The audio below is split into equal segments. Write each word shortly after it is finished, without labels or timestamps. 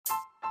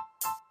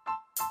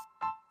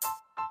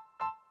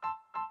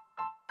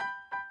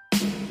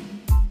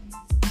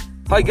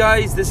Hi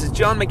guys, this is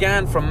John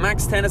McGann from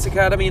Max Tennis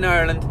Academy in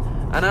Ireland,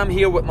 and I'm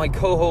here with my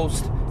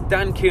co-host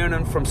Dan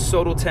Kiernan from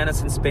Soto Tennis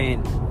in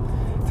Spain.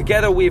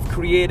 Together we've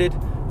created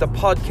the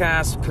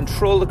podcast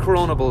Control the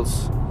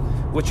Coronables,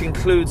 which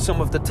includes some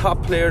of the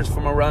top players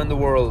from around the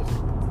world.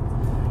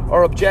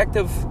 Our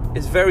objective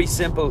is very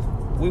simple.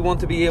 We want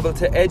to be able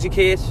to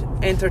educate,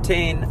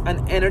 entertain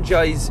and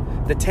energise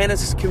the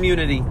tennis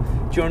community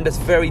during this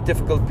very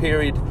difficult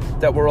period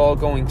that we're all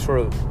going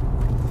through.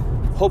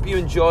 Hope you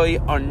enjoy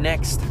our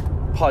next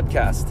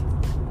podcast.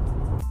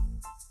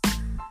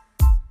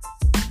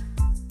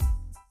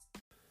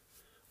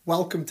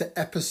 Welcome to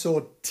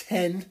episode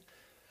 10,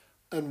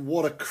 and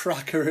what a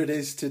cracker it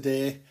is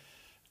today.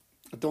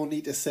 I don't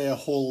need to say a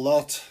whole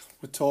lot.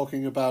 We're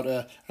talking about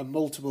a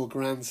multiple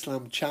Grand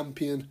Slam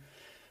champion,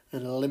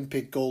 an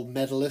Olympic gold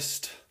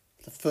medalist,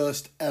 the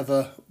first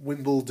ever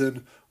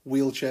Wimbledon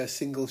wheelchair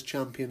singles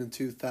champion in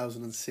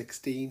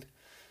 2016.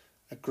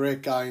 A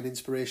great guy, an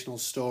inspirational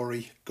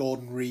story,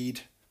 Gordon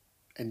Reid.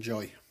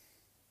 Enjoy.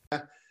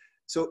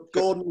 So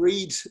Gordon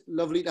Reid,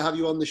 lovely to have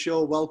you on the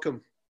show.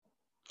 Welcome.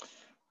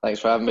 Thanks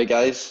for having me,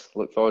 guys.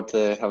 Look forward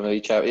to having a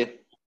wee chat with you.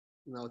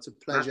 No, it's a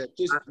pleasure.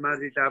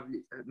 Magic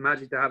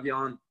to have you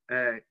on,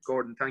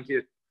 Gordon. Thank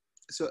you.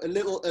 So a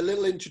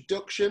little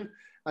introduction.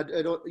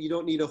 You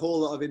don't need a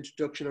whole lot of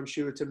introduction, I'm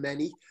sure, to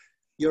many.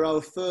 You're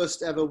our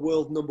first ever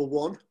world number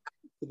one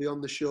to be on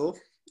the show.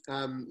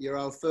 You're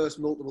our first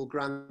multiple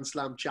Grand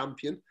Slam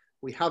champion.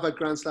 We have had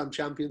Grand Slam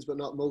champions, but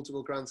not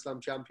multiple Grand Slam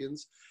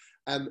champions.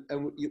 And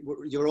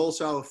you're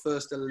also our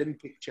first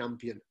Olympic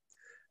champion,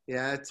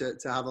 to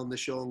have on the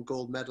show, and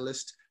gold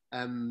medalist.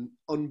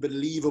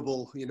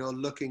 Unbelievable,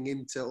 looking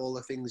into all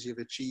the things you've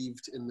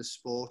achieved in the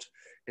sport,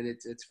 and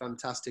it's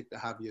fantastic to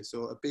have you.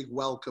 So a big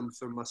welcome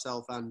from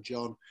myself and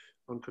John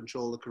on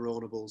Control the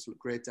Coronables.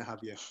 Great to have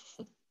you.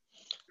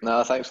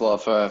 No, thanks a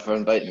lot for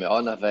inviting me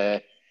on.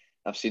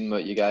 I've seen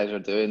what you guys are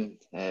doing,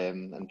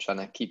 and trying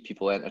to keep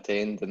people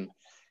entertained and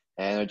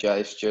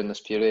energised during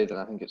this period, and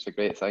I think it's a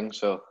great thing.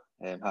 So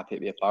I'm happy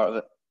to be a part of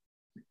it.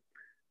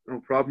 No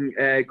problem.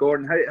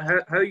 Gordon,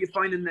 how are you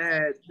finding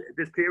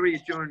this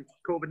period during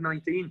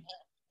COVID-19?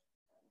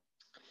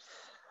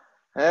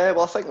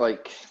 Well, I think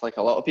like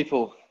a lot of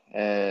people,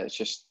 it's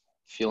just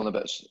feeling a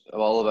bit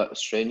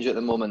strange at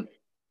the moment.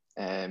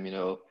 I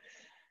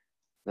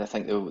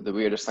think the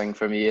weirdest thing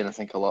for me, and I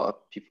think a lot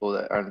of people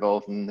that are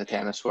involved in the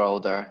tennis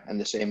world are in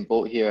the same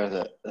boat here,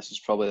 that this is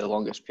probably the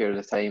longest period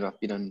of time I've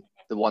been in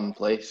the one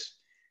place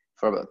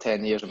for about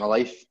 10 years of my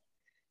life.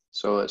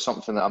 So it's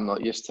something that I'm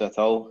not used to at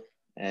all.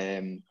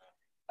 And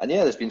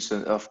yeah, there's been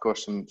some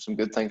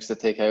good things to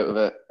take out of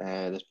it.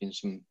 There's been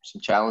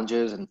some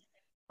challenges, and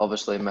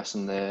obviously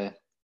missing the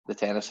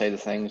tennis side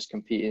of things,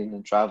 competing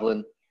and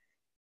traveling.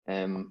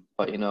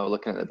 But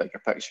looking at the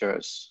bigger picture,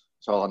 it's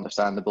all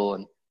understandable,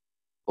 and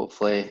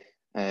hopefully,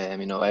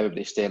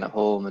 everybody staying at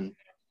home and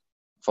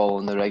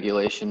following the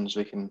regulations,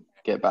 we can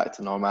get back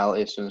to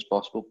normality as soon as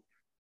possible.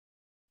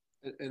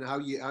 And how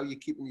you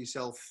keeping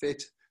yourself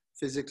fit?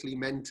 Physically,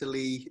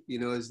 mentally,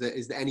 is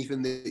there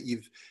anything that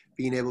you've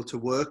been able to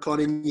work on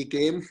in your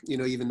game?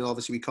 Even though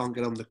obviously we can't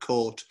get on the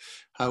court,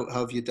 how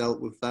have you dealt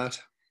with that?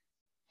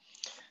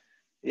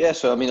 Yeah,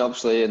 so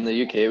obviously in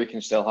the UK we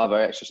can still have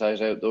our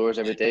exercise outdoors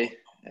every day.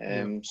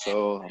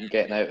 So I'm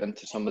getting out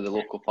into some of the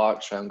local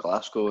parks around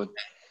Glasgow and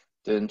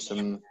doing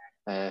some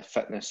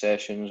fitness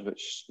sessions,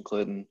 which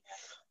including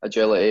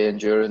agility,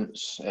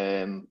 endurance,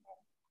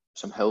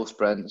 some hill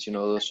sprints.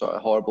 Those sort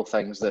of horrible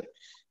things that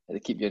they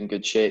keep you in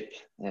good shape.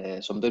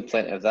 So I'm doing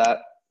plenty of that.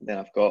 Then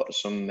I've got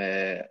some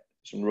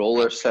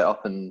rollers set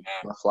up in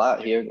my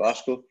flat here in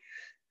Glasgow,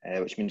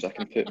 which means I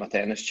can put my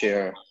tennis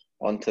chair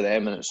onto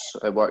them, and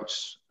it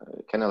works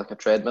kind of like a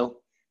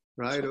treadmill.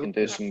 Right. So I can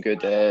do some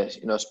good,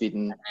 speed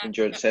and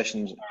endurance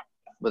sessions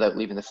without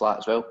leaving the flat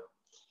as well.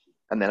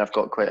 And then I've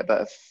got quite a bit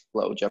of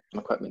little gym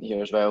equipment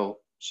here as well.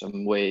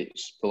 Some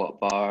weights, pull-up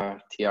bar,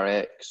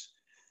 TRX.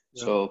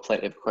 Yeah. So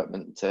plenty of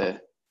equipment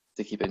to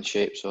keep in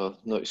shape. So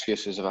no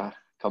excuses if I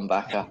come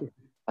back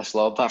a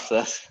slob after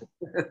this.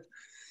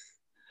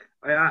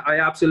 I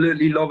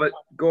absolutely love it,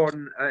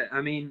 Gordon.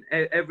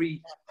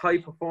 Every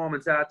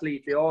high-performance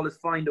athlete, they always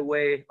find a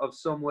way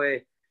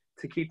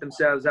to keep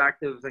themselves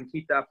active and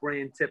keep that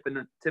brain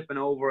tipping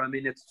over.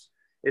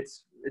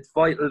 It's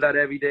vital that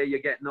every day you're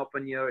getting up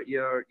and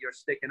you're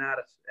sticking at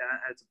it.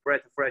 It's a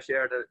breath of fresh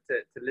air to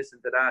listen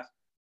to that.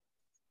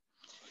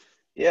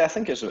 Yeah, I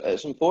think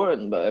it's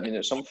important, but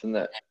it's something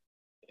that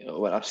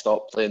when I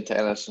stop playing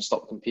tennis and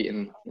stop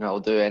competing,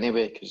 I'll do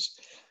anyway, because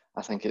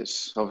I think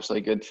it's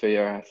obviously good for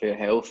your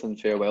health and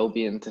for your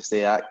well-being to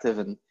stay active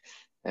and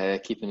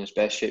keep in as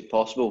best shape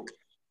possible.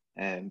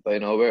 But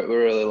we're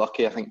really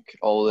lucky. I think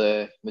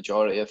the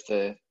majority of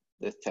the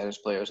tennis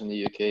players in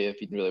the UK have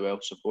been really well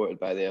supported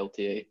by the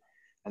LTA,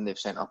 and they've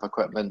sent up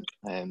equipment.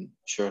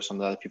 Sure, some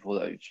of the other people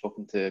that I've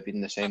spoken to have been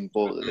in the same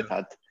boat, that they've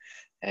had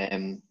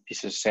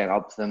pieces sent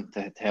up to them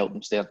to help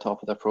them stay on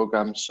top of their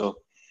programs. So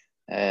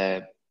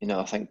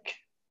I think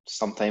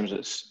sometimes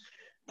it's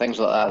things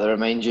like that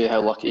remind you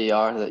how lucky you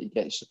are that you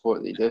get the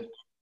support that you do.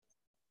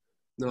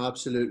 No,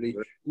 absolutely.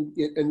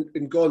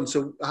 And Gordon,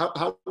 so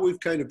how we've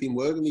kind of been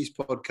working these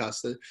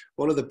podcasts,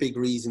 one of the big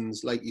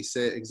reasons, like you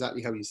say,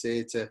 exactly how you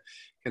say, to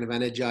kind of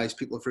energize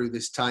people through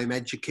this time,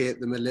 educate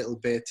them a little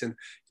bit. And,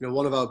 you know,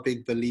 one of our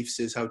big beliefs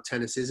is how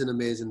tennis is an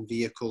amazing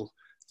vehicle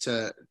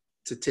to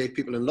take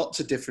people in lots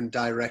of different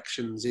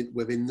directions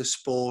within the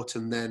sport,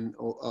 and then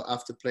or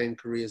after playing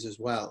careers as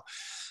well.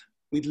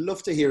 We'd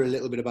love to hear a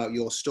little bit about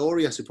your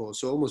story, I suppose.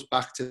 So almost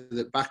back to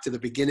the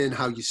beginning,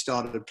 how you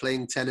started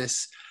playing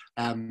tennis,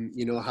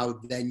 you know, how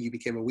then you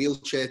became a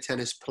wheelchair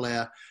tennis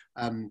player.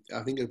 I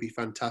think it would be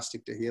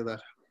fantastic to hear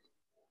that.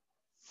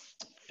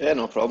 Yeah,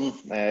 no problem.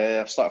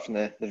 I'll start from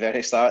the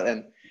very start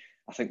then.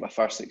 I think my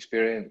first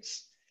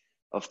experience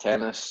of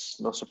tennis,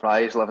 no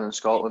surprise, living in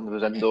Scotland,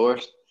 was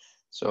indoors.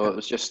 So it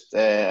was just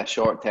a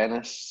short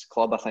tennis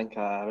club I think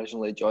I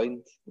originally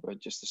joined, with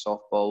just the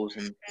softballs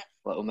and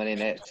little mini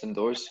nets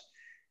indoors.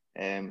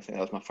 I think that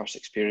was my first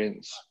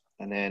experience,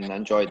 and then I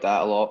enjoyed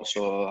that a lot.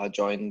 So I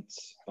joined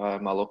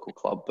my local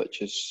club,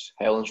 which is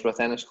Helensburgh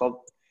Tennis Club.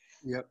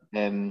 Yep.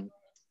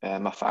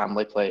 My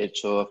family played,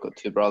 so I've got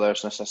two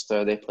brothers and a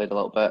sister. They played a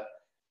little bit,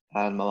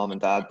 and my mum and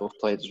dad both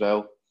played as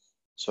well.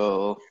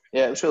 So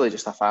yeah, it was really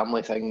just a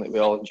family thing that we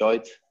all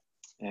enjoyed.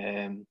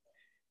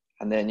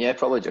 And then, yeah,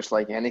 probably just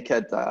like any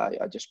kid,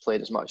 I just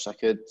played as much as I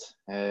could,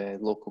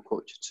 local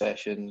coaching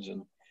sessions,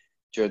 and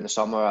during the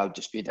summer I'd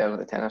just be down at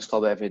the tennis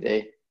club every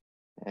day,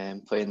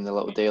 playing the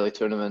little daily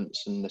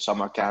tournaments and the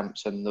summer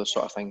camps and those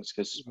sort of things,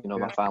 because, you know,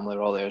 my family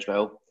are all there as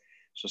well.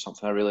 So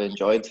something I really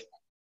enjoyed.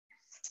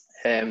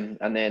 And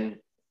then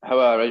how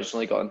I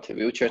originally got into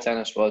wheelchair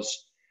tennis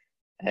was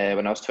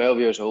when I was 12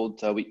 years old,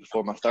 a week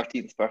before my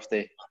 13th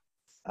birthday.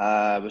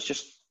 I was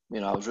just, you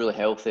know, I was really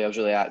healthy. I was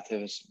really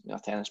active as, you know, a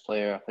tennis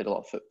player. I played a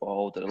lot of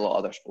football, did a lot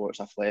of other sports,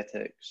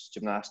 athletics,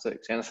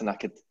 gymnastics, anything I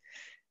could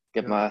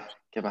give my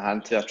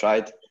hand to, I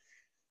tried.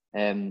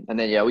 And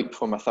then, yeah, a week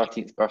before my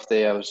 13th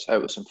birthday, I was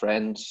out with some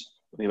friends.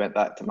 We went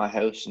back to my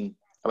house and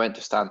I went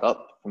to stand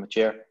up from a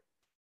chair,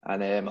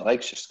 and my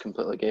legs just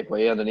completely gave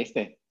way underneath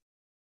me.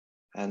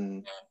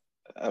 And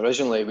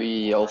originally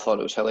we all thought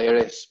it was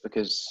hilarious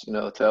because, you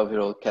know,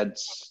 12-year-old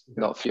kids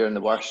not fearing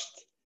the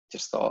worst,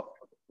 just thought,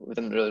 we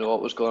didn't really know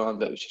what was going on,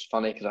 but it was just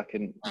funny because I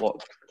couldn't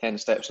walk 10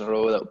 steps in a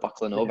row without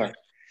buckling over.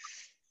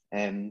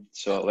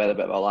 So we had a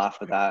bit of a laugh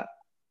with that.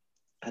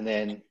 And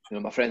then, you know,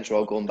 my friends were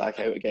all going back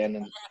out again,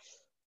 and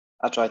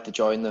I tried to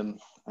join them,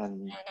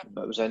 and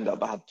it was ended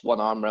up I had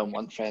one arm around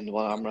one friend,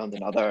 one arm around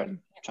another, and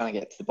trying to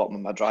get to the bottom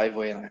of my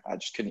driveway, and I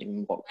just couldn't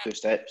even walk 2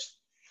 steps.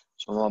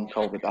 So my mum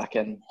called me back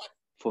in,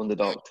 phoned the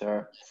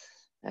doctor.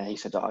 He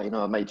said, oh, you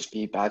know, it might just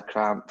be bad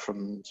cramp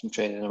from some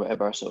training or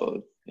whatever.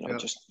 So, you know,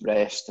 just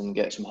rest and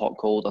get some hot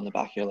cold on the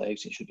back of your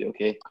legs. You should be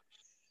okay.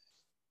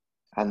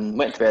 And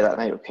went to bed that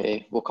night,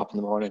 okay. Woke up in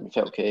the morning and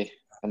felt okay.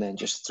 And then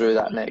just through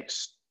that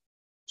next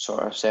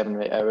sort of 7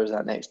 or 8 hours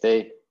that next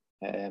day,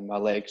 my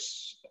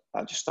legs,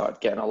 I just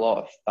started getting a lot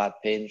of bad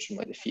pains from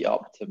like the feet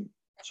up to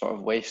sort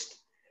of waist.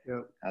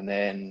 Yeah. And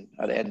then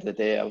at the end of the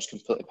day, I was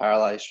completely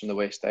paralysed from the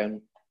waist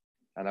down,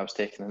 and I was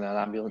taken in an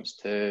ambulance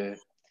to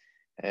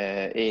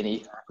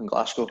A&E in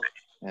Glasgow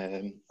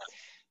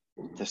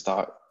to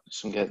start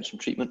getting some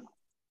treatment.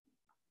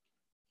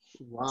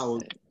 Wow.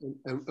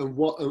 And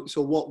what?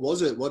 So what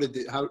was it? What did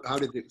it? How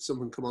did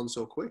someone come on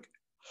so quick?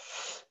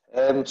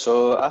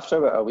 So after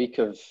about a week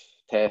of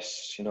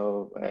tests, you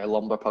know,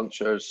 lumbar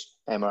punctures,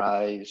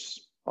 MRIs,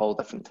 all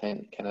different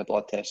kind of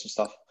blood tests and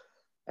stuff,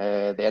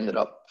 they ended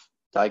up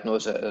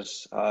diagnosing it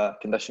as a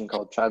condition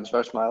called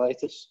transverse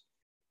myelitis,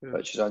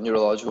 which is a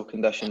neurological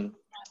condition,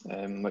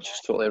 which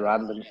is totally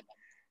random.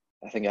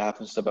 I think it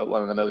happens to about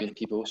 1 in a million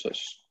people, so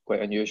it's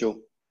quite unusual.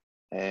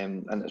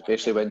 And it's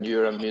basically when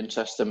your immune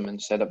system,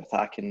 instead of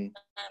attacking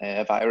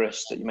a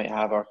virus that you might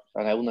have or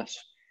an illness,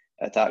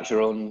 it attacks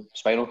your own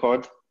spinal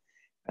cord,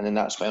 and then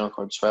that spinal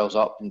cord swells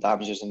up and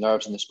damages the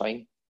nerves in the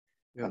spine,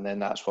 and then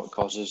that's what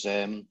causes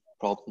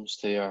problems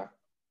to your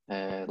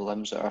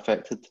limbs that are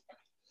affected.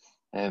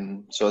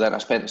 So then I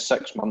spent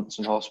 6 months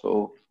in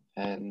hospital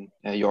in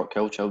York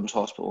Hill Children's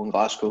Hospital in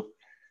Glasgow,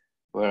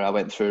 where I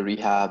went through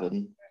rehab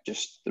and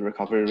just the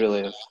recovery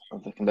really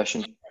of the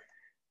condition.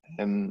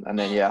 And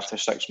then, yeah, after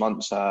 6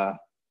 months, I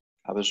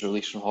was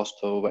released from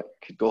hospital, but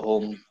could go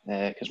home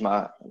because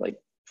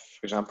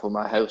for example,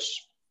 my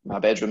house, my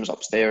bedroom's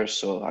upstairs,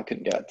 so I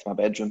couldn't get to my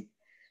bedroom.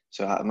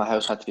 So my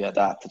house had to be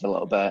adapted a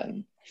little bit.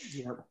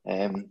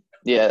 And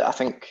yeah, I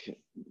think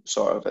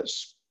sort of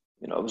it's,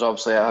 you know, it was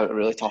obviously a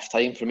really tough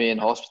time for me in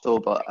hospital,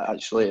 but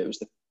actually it was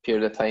the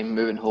period of time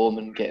moving home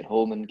and getting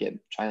home and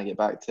trying to get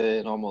back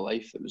to normal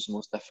life that was the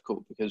most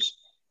difficult, because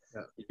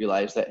you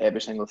realise that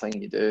every single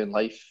thing you do in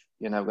life,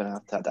 you're now going to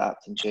have to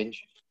adapt and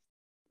change.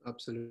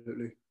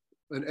 Absolutely.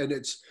 And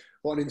it's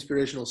what an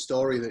inspirational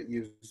story that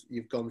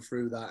you've gone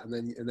through that, and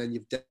then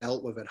you've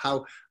dealt with it.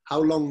 How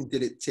long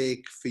did it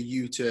take for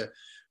you to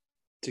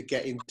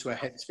get into a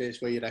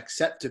headspace where you'd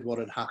accepted what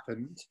had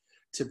happened,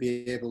 to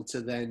be able to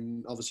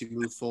then obviously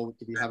move forward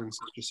to be having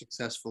such a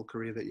successful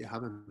career that you're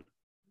having?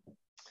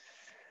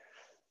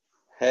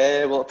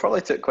 Well, it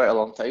probably took quite a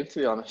long time, to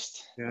be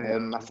honest.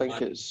 I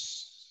think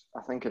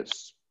I think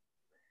it's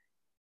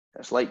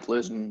like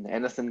losing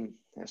anything.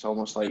 It's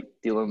almost like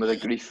dealing with the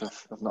grief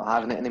of not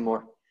having it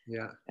anymore.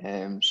 Yeah.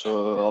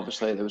 So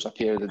obviously there was a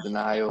period of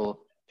denial,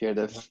 period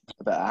of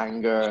a bit of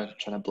anger,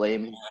 trying to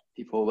blame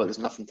people, but there's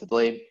nothing to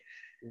blame.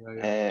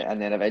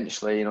 And then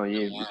eventually,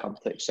 you come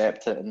to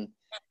accept it and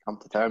come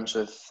to terms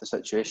with the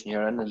situation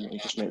you're in and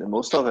just make the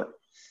most of it.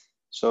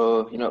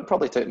 So, it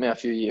probably took me a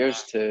few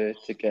years to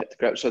get to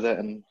grips with it.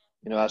 And,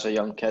 as a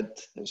young kid,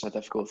 it's a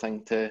difficult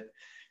thing to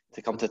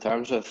come to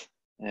terms with.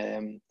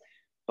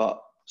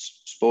 But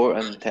sport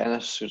and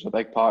tennis was a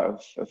big part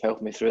of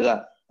helping me through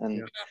that.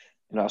 And,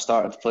 I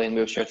started playing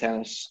wheelchair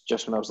tennis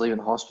just when I was leaving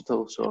the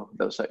hospital. So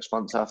about 6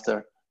 months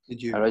after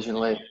I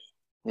originally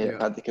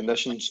had the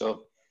condition.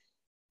 So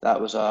that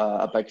was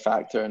a big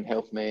factor and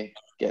helped me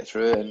get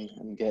through it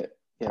and get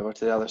over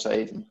to the other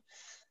side. And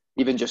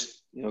even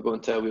just,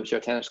 going to a wheelchair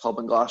tennis club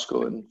in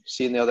Glasgow and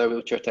seeing the other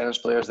wheelchair tennis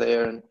players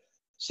there and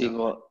seeing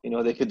what,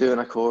 they could do in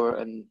a court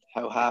and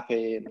how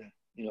happy and,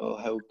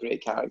 how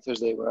great characters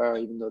they were,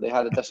 even though they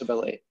had a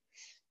disability.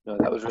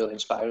 That was really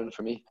inspiring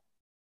for me.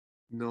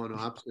 No,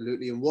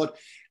 absolutely. And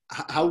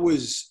how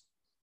was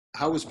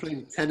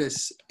playing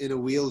tennis in a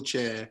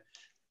wheelchair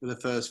for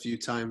the first few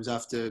times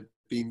after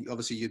being,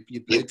 obviously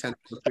you played tennis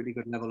at a pretty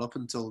good level up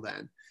until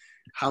then.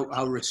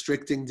 How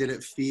restricting did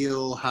it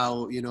feel?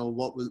 How,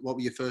 what were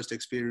your first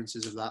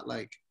experiences of that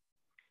like?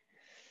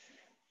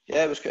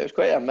 Yeah, it was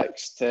quite a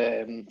mixed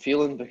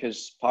feeling,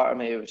 because part of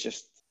me was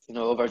just,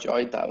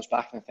 overjoyed that I was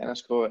back in the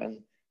tennis court and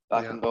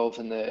back involved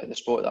in the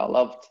sport that I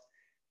loved.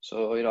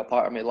 So,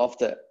 part of me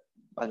loved it.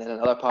 And then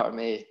another part of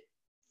me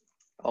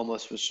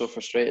almost was so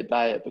frustrated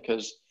by it,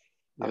 because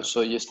I was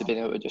so used to being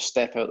able to just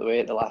step out of the way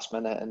at the last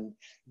minute and,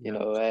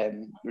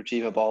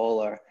 retrieve a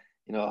ball, or,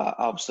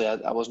 obviously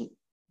I wasn't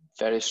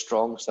very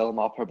strong still in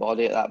my upper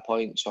body at that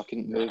point, so I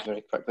couldn't move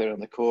very quickly around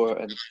the court,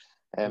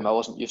 and I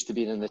wasn't used to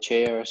being in the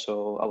chair,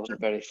 so I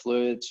wasn't very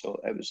fluid. So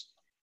it was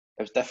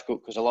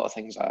difficult, because a lot of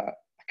things I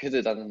could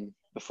have done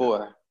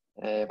before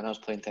when I was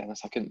playing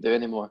tennis, I couldn't do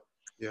anymore.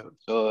 Yeah.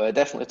 So it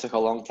definitely took a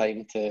long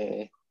time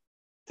to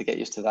get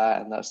used to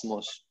that, and that's the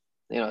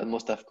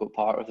most difficult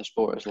part of the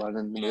sport, is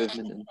learning the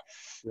movement and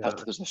how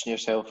to position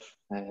yourself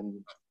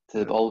to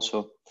the ball.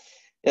 So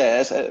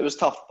it was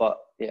tough, but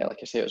like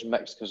I say, it was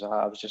mixed, because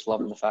I was just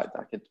loving the fact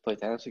that I could play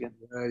tennis again.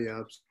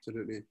 Yeah,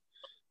 absolutely.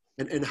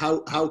 And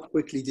how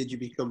quickly did you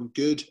become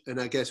good? And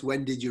I guess,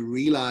 when did you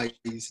realise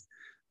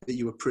that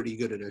you were pretty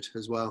good at it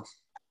as well?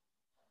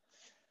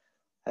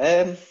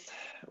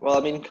 Well,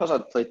 I mean, because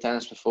I'd played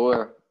tennis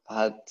before,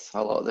 I had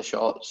a lot of the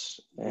shots,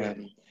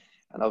 and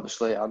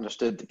obviously I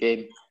understood the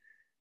game.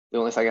 The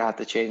only thing I had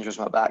to change was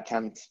my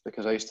backhand,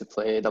 because I used to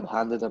play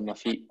double-handed on my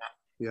feet.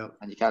 Yeah.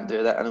 And you can't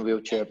do that in a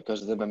wheelchair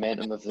because of the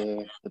momentum of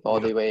the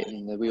body weight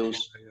and the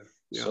wheels.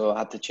 So I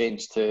had to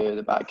change to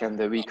the backhand,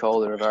 that we call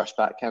the reverse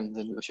backhand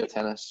in wheelchair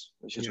tennis,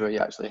 which is where you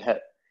actually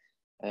hit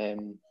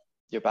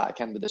your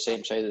backhand with the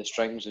same side of the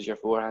strings as your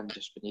forehand,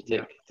 just when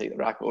you take the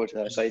racket over to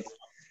the other side.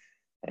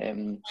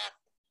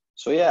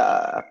 So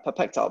I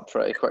picked it up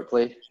pretty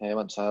quickly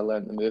once I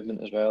learned the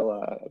movement as well.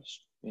 I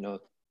was,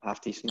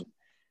 half decent.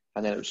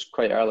 And then it was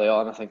quite early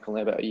on, I think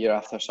only about a year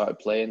after I started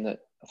playing, that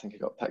I think I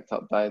got picked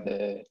up by at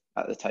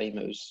the time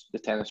it was the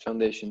Tennis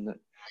Foundation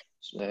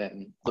that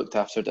looked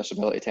after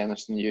disability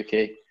tennis in the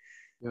UK.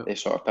 Yeah. They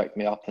sort of picked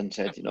me up and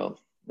said, look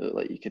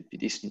like you could be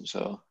decent,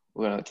 so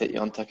we're going to take you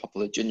onto a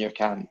couple of junior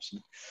camps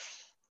and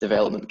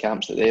development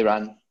camps that they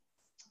ran.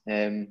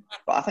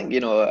 But I think,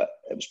 it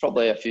was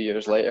probably a few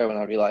years later when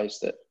I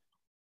realised that,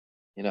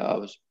 I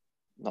was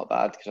not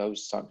bad, because I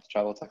was starting to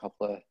travel to a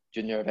couple of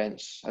junior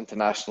events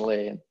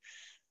internationally, and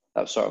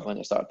that was sort of when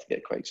it started to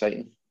get quite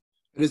exciting.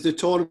 And is the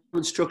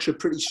tournament structure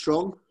pretty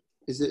strong?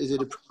 Is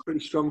it a pretty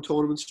strong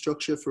tournament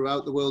structure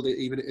throughout the world,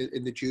 even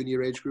in the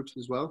junior age groups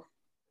as well?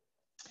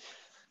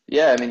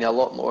 Yeah, I mean, a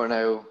lot more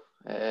now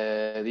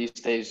these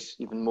days,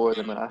 even more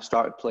than when I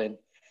started playing.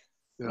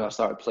 I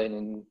started playing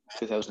in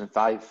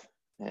 2005,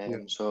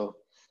 so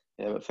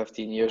about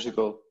 15 years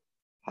ago.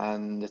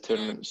 And the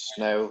tournaments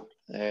now,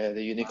 the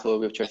Uniqlo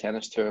Wheelchair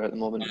Tennis Tour at the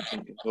moment, I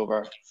think it's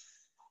over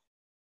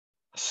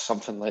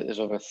something like, there's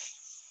over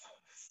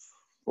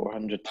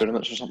 400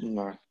 tournaments or something,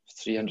 or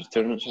 300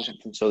 tournaments or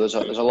something. So there's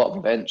a lot of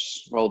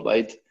events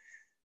worldwide.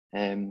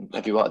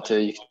 If you wanted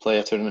to, you could play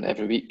a tournament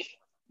every week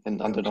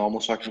under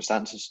normal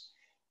circumstances.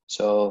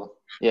 So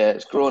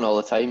it's growing all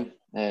the time.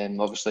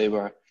 Obviously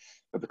we're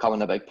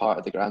becoming a big part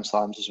of the Grand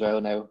Slams as well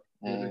now,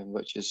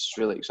 which is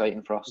really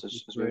exciting for us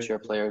as wheelchair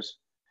players,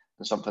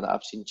 and something that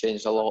I've seen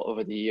change a lot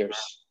over the years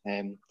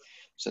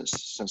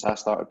since I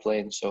started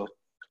playing. So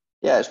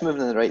it's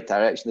moving in the right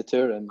direction, the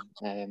tour,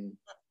 and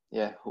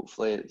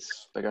hopefully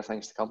it's bigger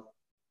things to come.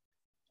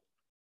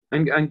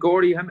 And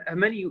Gordy, how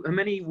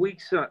many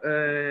weeks on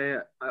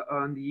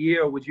the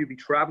year would you be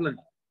traveling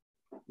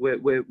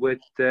with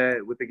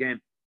the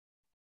game?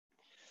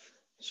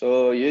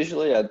 So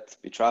usually I'd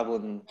be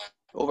traveling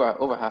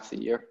over half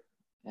the year.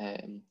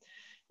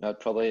 I'd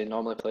probably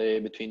normally play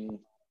between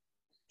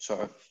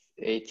sort of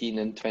 18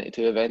 and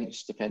 22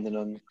 events, depending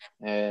on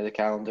the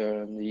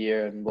calendar and the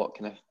year and what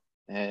kind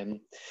of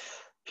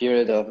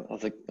period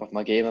of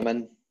my game I'm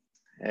in.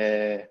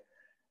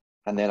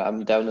 And then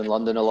I'm down in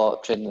London a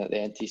lot, training at the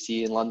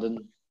NTC in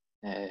London.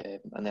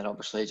 And then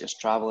obviously just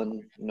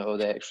traveling,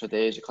 the extra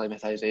days,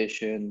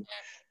 acclimatization,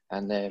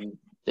 and then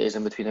days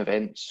in between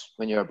events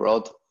when you're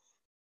abroad.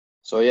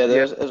 So yeah,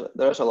 there's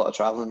a lot of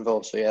traveling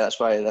involved. So yeah, that's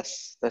why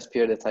this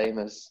period of time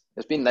it's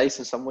been nice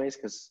in some ways,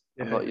 because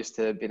I'm not used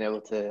to being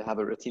able to have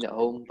a routine at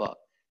home. But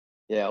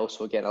yeah,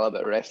 also getting a little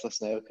bit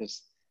restless now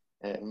because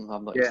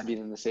I'm not used to being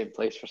in the same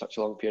place for such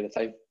a long period of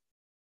time.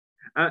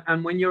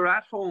 And when you're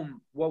at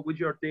home, what would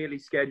your daily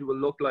schedule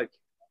look like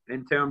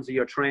in terms of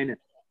your training?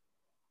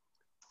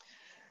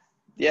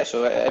 Yeah,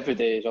 so every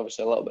day is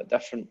obviously a little bit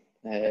different.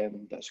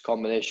 It's a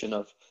combination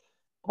of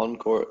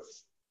on-court,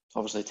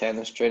 obviously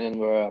tennis training,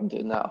 where I'm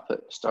doing that up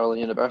at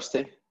Stirling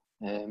University.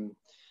 So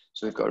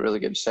we've got a really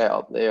good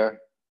setup there.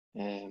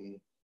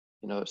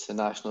 It's the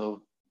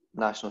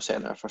national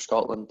centre for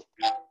Scotland.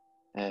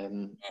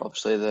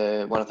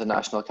 Obviously one of the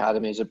national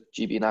academies, the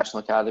GB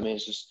National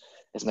Academies,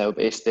 is now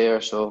based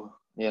there. So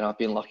I've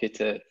been lucky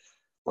to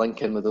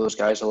link in with those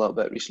guys a little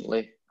bit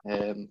recently,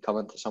 come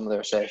into some of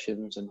their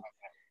sessions and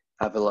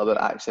have a little bit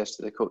of access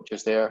to the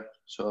coaches there.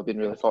 So I've been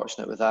really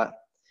fortunate with that.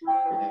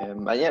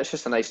 And yeah, it's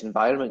just a nice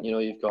environment.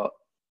 You've got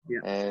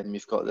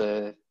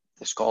the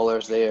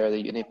scholars there,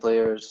 the uni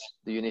players,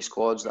 the uni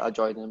squads that I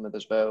join in with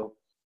as well.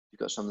 You've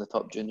got some of the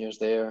top juniors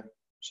there.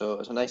 So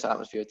it's a nice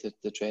atmosphere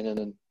to train in,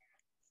 and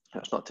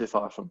it's not too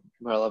far from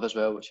where I live as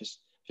well, which is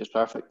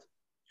perfect.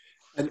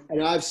 And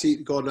I've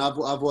seen, Gordon,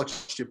 I've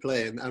watched you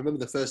play, and I remember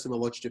the first time I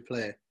watched you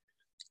play,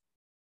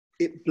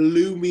 it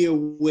blew me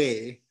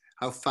away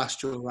how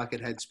fast your racket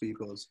head speed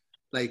was.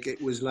 Like,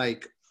 it was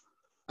like,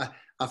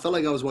 I felt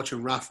like I was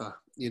watching Rafa,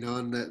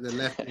 and the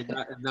left, and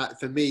that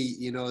for me,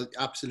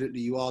 absolutely,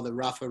 you are the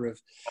Rafa of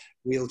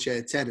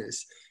wheelchair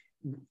tennis.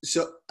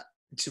 So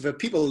for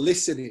people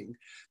listening,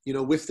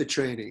 with the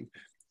training,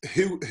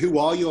 who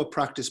are your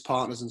practice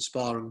partners and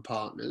sparring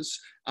partners?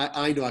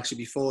 I know actually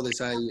before this,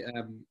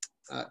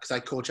 because I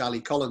coach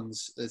Ali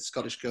Collins, a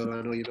Scottish girl,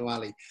 I know you know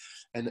Ali.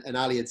 And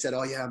Ali had said,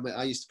 "Oh yeah,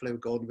 I used to play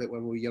with Gordon a bit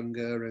when we were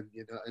younger, and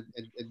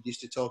and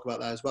used to talk about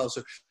that as well."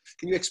 So,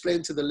 can you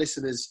explain to the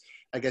listeners,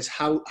 I guess,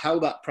 how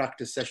that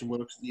practice session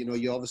works?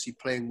 You're obviously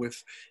playing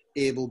with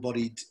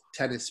able-bodied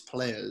tennis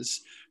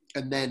players,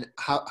 and then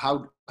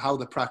how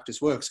the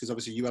practice works, because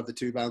obviously you have the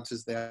two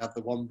bounces, they have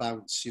the one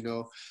bounce,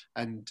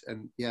 and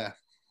yeah.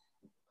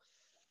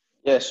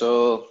 Yeah,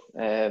 so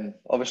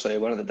obviously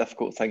one of the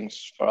difficult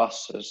things for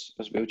us as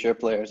wheelchair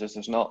players is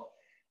there's not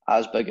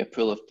as big a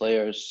pool of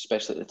players,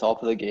 especially at the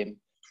top of the game,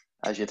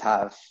 as you'd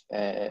have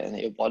in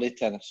able-bodied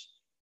tennis.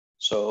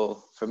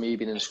 So for me,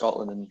 being in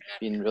Scotland and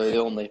being really the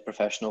only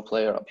professional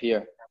player up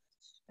here,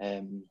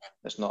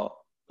 it's not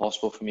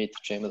possible for me to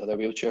train with other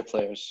wheelchair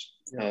players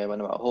when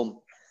I'm at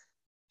home.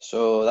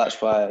 So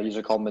that's why I use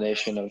a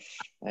combination of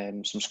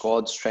some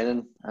squads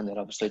training, and then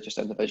obviously just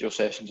individual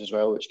sessions as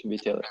well, which can be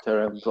tailored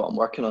around what I'm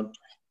working on.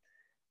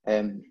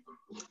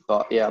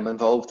 But yeah, I'm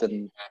involved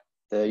in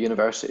the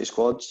university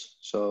squads.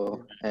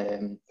 So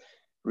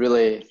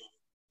really,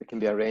 it can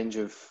be a range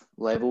of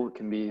level. It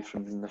can be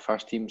from the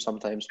first team,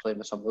 sometimes playing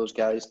with some of those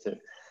guys, to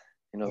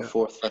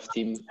fourth, fifth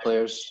team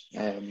players.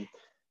 To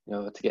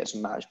get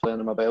some match play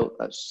under my belt.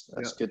 That's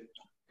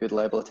good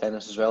level of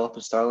tennis as well up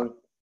in Stirling.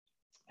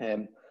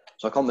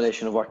 So a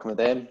combination of working with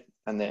them,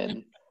 and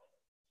then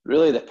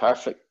really the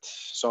perfect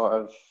sort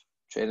of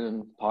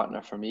training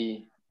partner for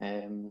me,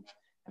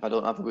 if I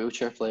don't have a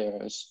wheelchair player,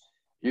 is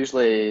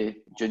usually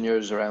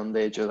juniors around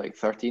the age of like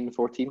 13,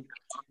 14.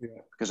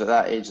 Because at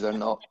that age they're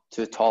not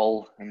too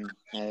tall and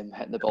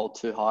hitting the ball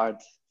too hard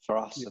for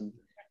us. And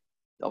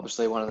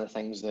obviously one of the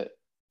things that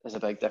is a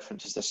big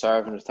difference is the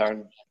serve and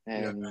return.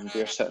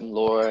 We're sitting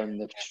lower and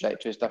the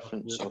trajectory is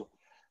different. So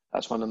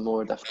that's one of the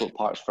more difficult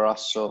parts for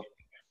us. So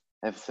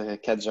if the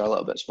kids are a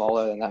little bit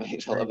smaller, then that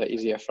makes it a little bit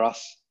easier for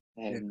us.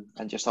 And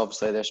just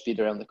obviously their speed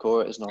around the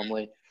court is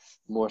normally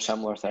more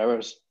similar to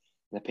ours,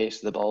 and the pace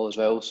of the ball as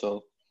well.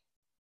 So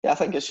yeah, I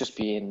think it's just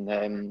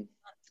being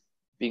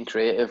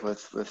creative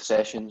with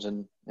sessions,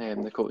 and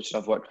the coaches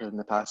I've worked with in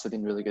the past have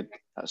been really good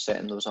at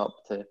setting those up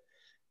to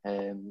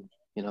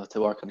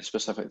to work on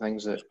specific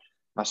things that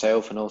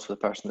myself and also the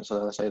person that's on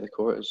the other side of the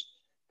court is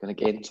going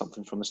to gain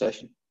something from a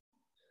session.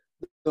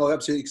 No,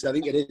 absolutely. Because I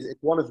think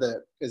it's one of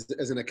the,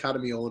 as an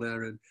academy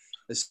owner and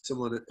as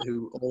someone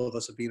who all of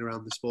us have been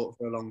around the sport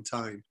for a long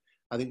time,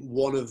 I think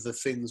one of the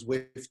things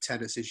with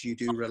tennis is you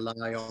do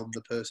rely on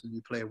the person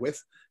you play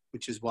with,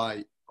 which is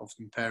why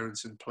often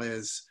parents and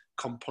players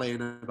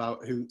complain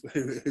about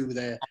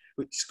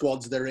which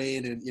squads they're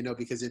in, and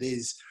because it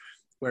is.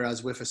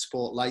 Whereas with a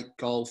sport like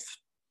golf,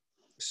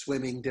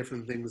 swimming,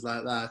 different things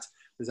like that,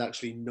 there's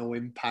actually no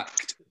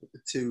impact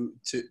to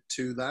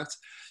that,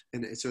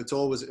 and so it's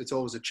always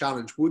a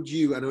challenge. Would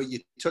you? I know you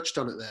touched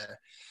on it there.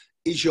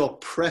 Is your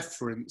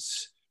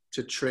preference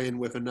to train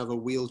with another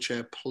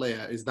wheelchair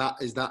player? Is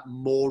that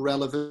more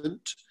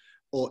relevant,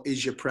 or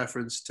is your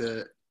preference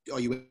are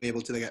you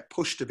able to get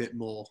pushed a bit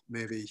more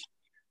maybe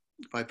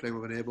by playing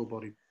with an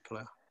able-bodied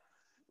player?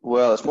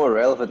 Well, it's more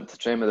relevant to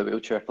train with a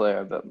wheelchair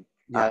player, but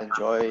Yeah. I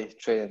enjoy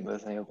training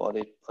with an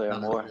able-bodied player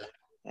more,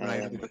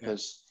 Right. Okay.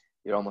 because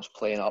you're almost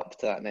playing up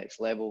to that next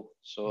level.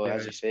 So Yeah.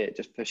 as you say, it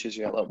just pushes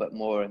you a little bit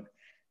more,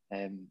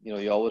 and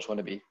you always want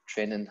to be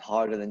training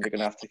harder than you're going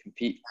to have to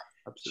compete.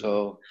 Absolutely.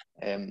 So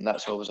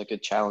that's always a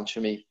good challenge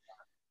for me.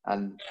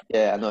 And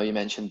yeah, I know you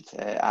mentioned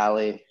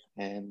Ali.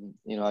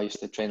 I used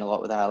to train a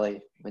lot with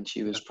Ali when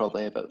she was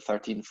probably about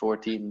 13,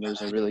 14. There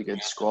was a really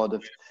good squad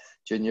of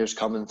juniors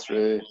coming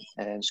through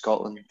in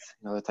Scotland,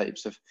 the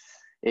types of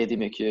Eddie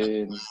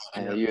McHugh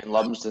and Ewan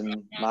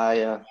Lumsden,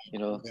 Maya,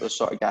 those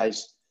sort of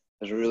guys.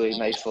 There's a really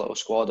nice little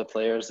squad of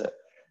players that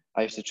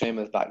I used to train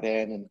with back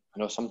then,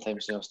 and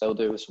sometimes still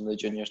do with some of the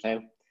juniors now.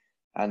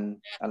 And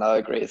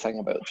another great thing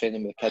about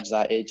training with kids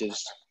that age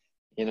is,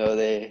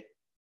 they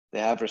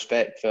have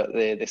respect, but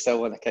they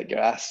still want to kick your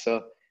ass.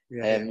 So,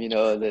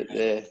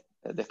 the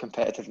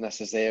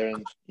competitiveness is there,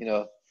 and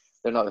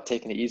they're not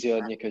taking it easy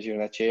on you because you're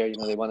in a chair.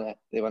 They want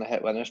to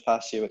hit winners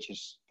past you, which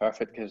is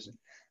perfect because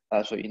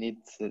that's what you need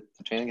to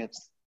train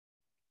against.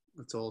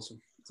 That's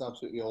awesome. It's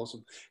absolutely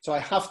awesome. So I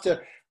have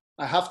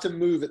to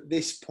move at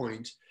this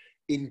point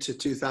into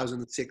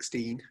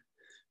 2016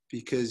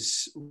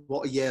 because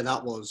what a year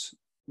that was.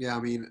 Yeah, I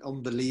mean,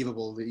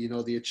 unbelievable.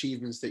 The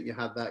achievements that you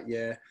had that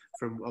year,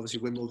 from obviously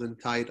Wimbledon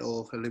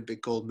title,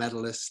 Olympic gold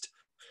medalist,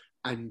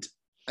 and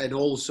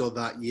also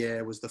that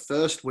year was the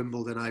first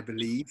Wimbledon, I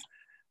believe,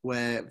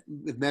 where,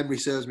 if memory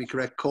serves me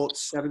correct, court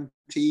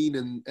 17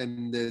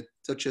 and the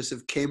Duchess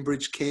of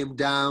Cambridge came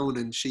down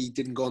and she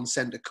didn't go on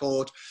centre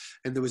court,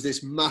 and there was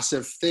this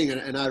massive thing.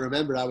 And I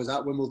remember I was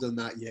at Wimbledon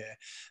that year.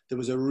 There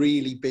was a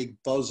really big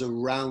buzz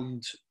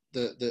around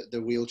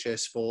the wheelchair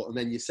sport, and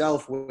then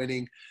yourself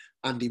winning,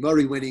 Andy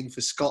Murray winning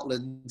for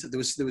Scotland. There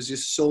was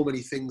just so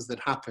many things that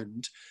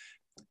happened.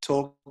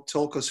 Talk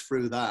us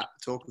through that.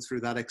 Talk us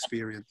through that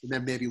experience, and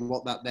then maybe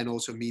what that then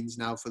also means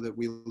now for the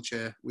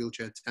wheelchair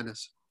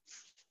tennis.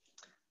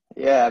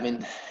 Yeah, I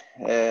mean,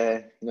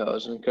 it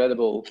was an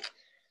incredible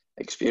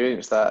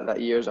experience that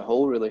year as a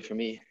whole, really, for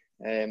me.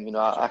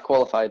 I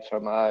qualified for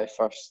my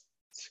first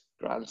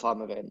Grand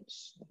Slam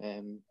events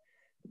in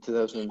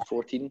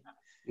 2014.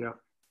 Yeah.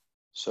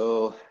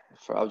 So,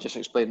 I'll just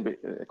explain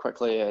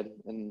quickly.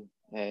 In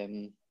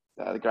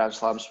the Grand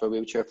Slams for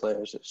wheelchair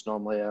players, it's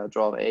normally a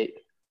draw of eight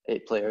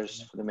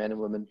players for the men and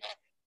women.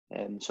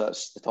 So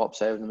that's the top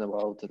 7 in the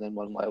world, and then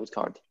one wild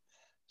card.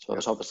 So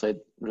it's obviously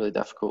really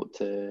difficult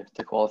to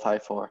qualify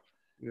for.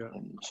 Yeah.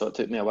 So it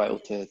took me a while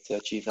to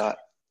achieve that.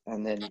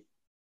 And then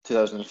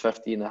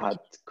 2015, I had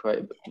quite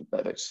a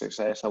bit of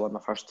success. I won my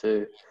first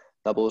 2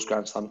 doubles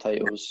Grand Slam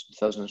titles in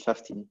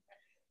 2015.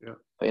 Yeah.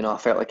 But, I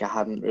felt like I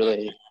hadn't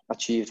really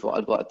achieved what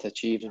I'd wanted to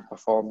achieve and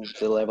perform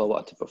to the level I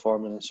wanted to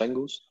perform in the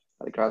singles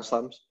at the Grand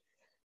Slams.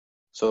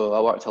 So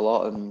I worked a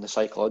lot on the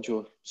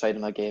psychological side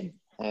of my game,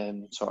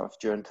 sort of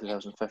during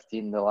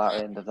 2015, the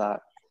latter end of that.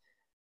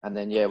 And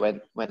then,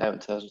 went out in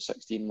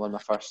 2016, won my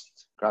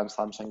first Grand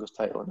Slam singles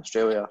title in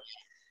Australia,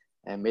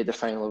 and made the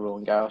final of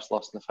Roland Garros,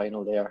 lost in the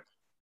final there.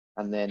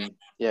 And then,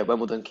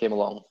 Wimbledon came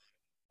along,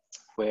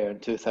 where in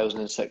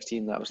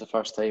 2016, that was the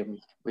first time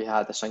we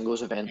had a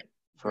singles event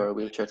for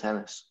wheelchair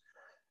tennis.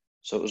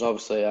 So it was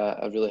obviously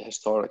a really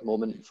historic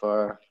moment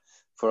for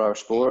our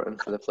sport and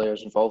for the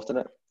players involved in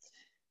it.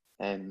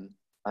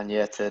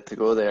 To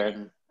go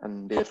there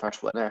and be the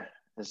first winner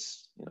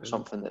is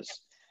something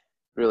that's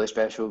really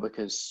special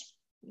because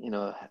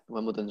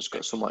Wimbledon's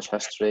got so much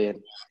history,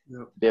 and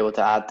be able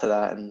to add to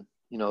that and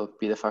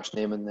be the first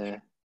name in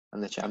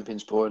the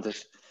champions board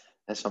is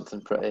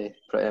something pretty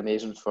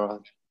amazing for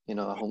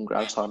a home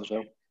Grand Slam as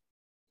well.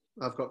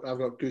 I've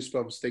got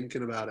goosebumps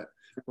thinking about it.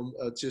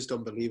 It's just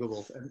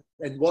unbelievable.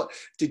 And what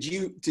did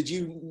you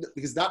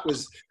because that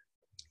was,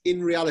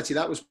 in reality,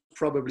 that was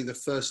probably the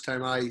first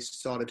time I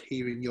started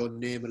hearing your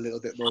name a little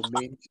bit more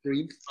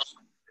mainstream.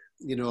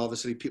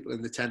 Obviously people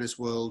in the tennis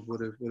world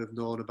would have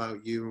known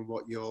about you and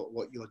what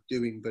you're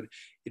doing, but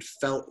it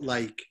felt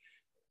like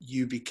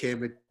you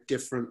became a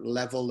different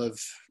level of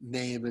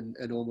name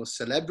and almost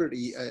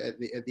celebrity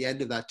at the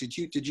end of that.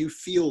 Did you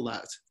feel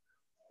that?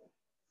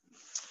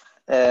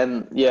 I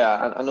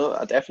know.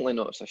 I definitely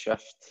noticed a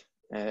shift.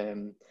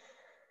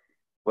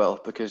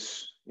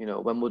 Because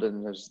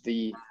Wimbledon is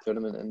the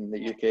tournament in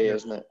the UK,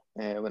 isn't it?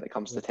 When it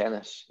comes to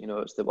tennis,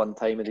 it's the one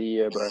time of the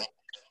year where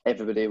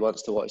everybody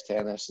wants to watch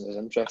tennis and is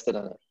interested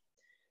in it.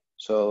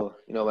 So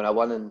when I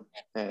won in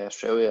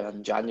Australia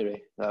in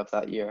January of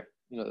that year,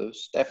 there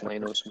was definitely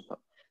there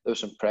was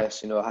some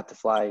press. I had to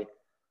fly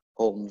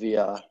home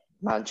via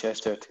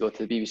Manchester to go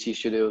to the BBC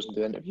studios and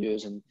do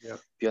interviews and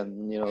be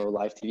on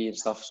live TV and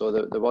stuff. So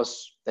there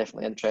was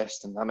definitely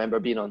interest, and I remember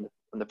being on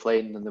the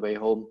plane on the way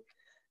home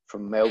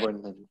from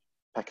Melbourne and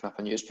picking up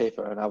a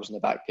newspaper, and I was on the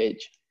back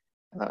page,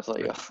 and I was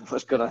like,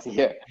 what's going on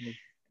here?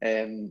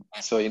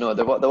 So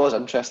there was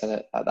interest in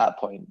it at that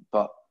point,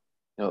 but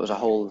it was a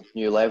whole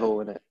new level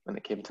when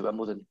it came to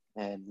Wimbledon,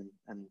 and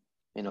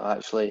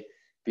actually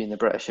being the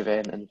British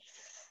event and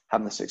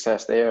having the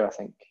success there. I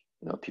think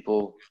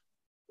people,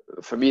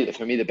 for me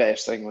the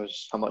best thing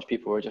was how much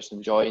people were just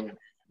enjoying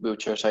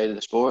wheelchair side of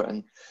the sport,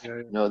 and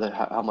Yeah.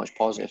 how much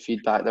positive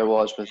feedback there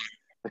was with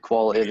the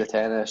quality of the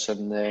tennis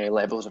and the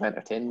levels of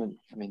entertainment.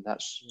 I mean,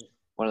 that's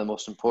one of the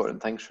most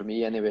important things for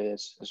me anyway,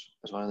 as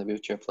one of the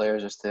wheelchair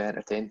players, is to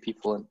entertain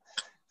people and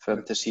for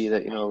them to see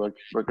that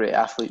we're great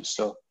athletes.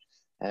 So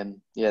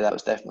that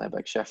was definitely a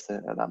big shift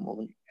at that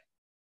moment.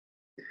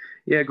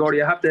 Yeah,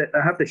 Gordy, I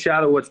have to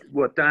shadow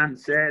what Dan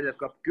said. I've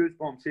got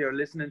goosebumps here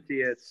listening to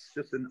you. It's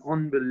just an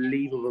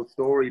unbelievable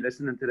story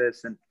listening to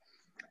this.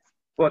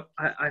 But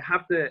I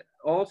have to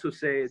also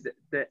say that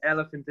the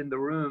elephant in the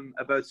room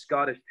about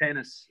Scottish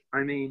tennis.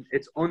 I mean,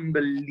 it's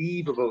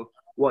unbelievable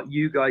what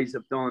you guys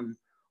have done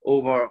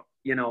over,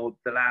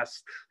 the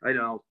last,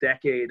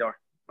 decade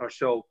or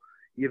so.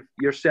 You've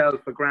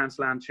yourself a Grand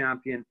Slam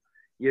champion.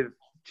 You've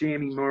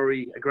Jamie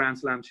Murray, a Grand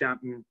Slam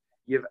champion.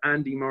 You've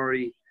Andy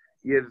Murray.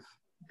 You've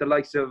the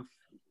likes of,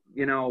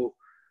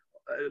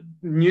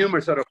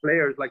 numerous other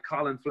players like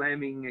Colin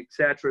Fleming,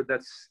 etc.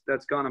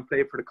 That's gone and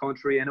played for the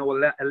country. I know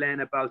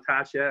Elena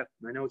Baltasha.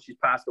 I know she's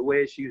passed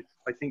away. She's,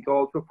 I think,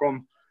 also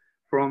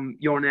from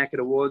your neck of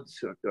the woods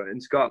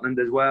in Scotland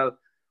as well.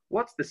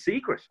 What's the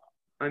secret?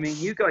 I mean,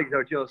 you guys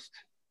are just.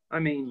 I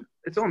mean,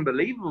 it's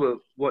unbelievable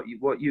what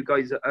you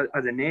guys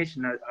as a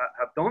nation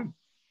have done.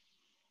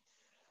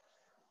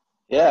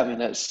 Yeah, I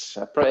mean, it's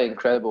a pretty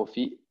incredible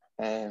feat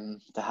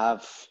to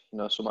have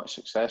so much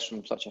success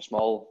from such a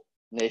small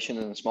nation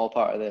in a small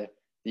part of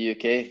the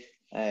UK.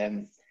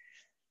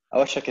 I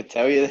wish I could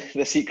tell you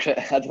the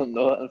secret. I don't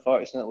know it,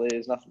 unfortunately.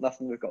 There's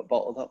nothing we've got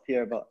bottled up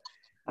here, but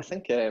I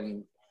think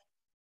a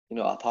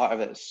part of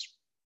it is,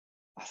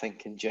 I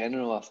think in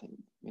general,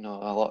 a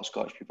lot of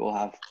Scottish people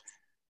have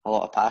a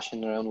lot of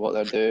passion around what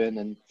they're doing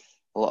and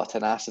a lot of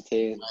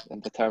tenacity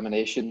and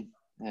determination,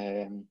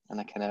 and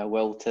a kind of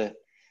will to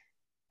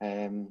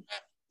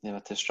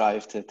to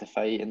strive to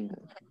fight and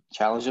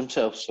challenge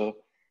themselves. So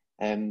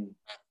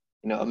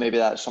maybe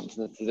that's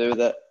something to do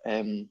with it.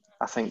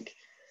 I think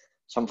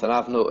something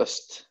I've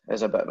noticed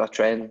is a bit of a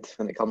trend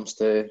when it comes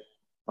to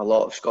a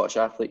lot of Scottish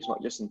athletes,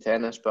 not just in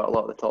tennis, but a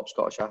lot of the top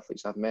Scottish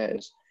athletes I've met,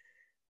 is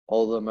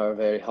all of them are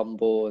very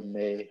humble, and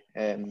they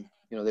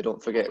they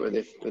don't forget where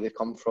they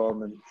come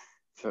from, and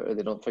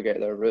they don't forget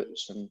their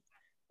roots, and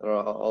they're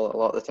a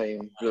lot of the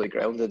time really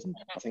grounded. And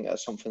I think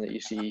that's something that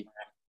you see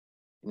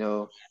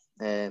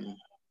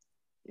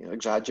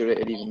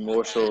exaggerated even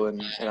more so in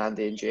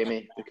Andy and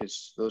Jamie,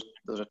 because those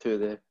are two of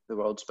the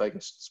world's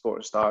biggest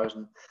sporting stars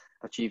and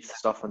achieved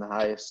stuff on the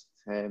highest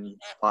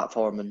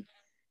platform, and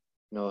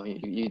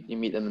you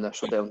meet them and they're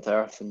so down to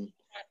earth and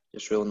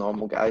just real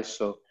normal guys.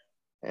 So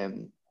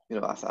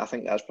I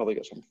think that's probably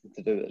got something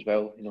to do with it as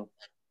well,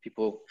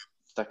 people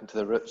sticking to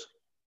their roots.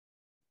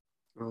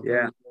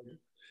 Yeah.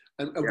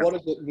 And what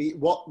does it mean?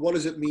 What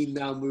does it mean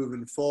now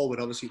moving forward?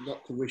 Obviously,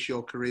 not to wish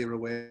your career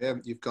away.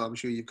 I'm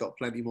sure you've got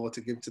plenty more to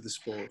give to the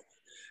sport.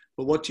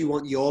 But what do you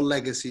want your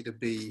legacy to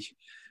be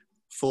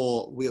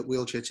for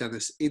wheelchair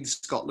tennis in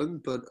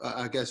Scotland, but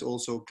I guess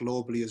also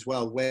globally as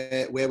well?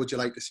 Where would you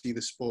like to see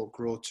the sport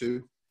grow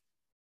to?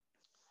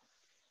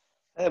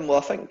 Well,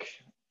 I think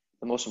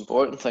the most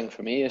important thing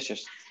for me is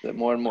just that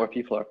more and more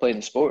people are playing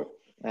the sport.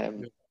 I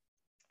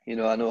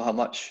know how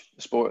much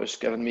the sport has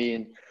given me,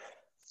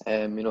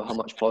 and how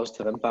much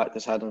positive impact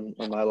it's had on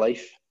my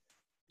life.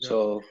 Yeah.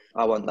 So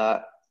I want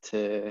that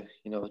to,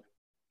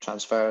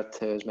 transfer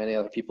to as many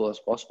other people as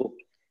possible.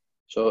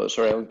 So it's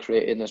around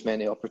creating as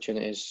many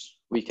opportunities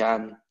we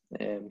can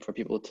for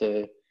people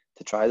to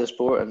try the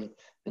sport and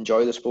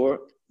enjoy the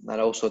sport,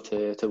 and also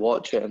to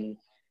watch it and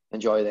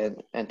enjoy the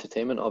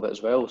entertainment of it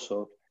as well.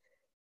 So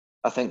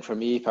I think for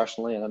me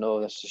personally, and I know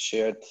this is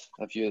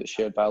a view that's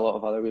shared by a lot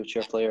of other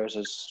wheelchair players,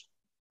 is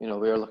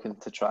we're looking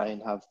to try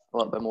and have a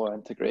little bit more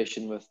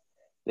integration with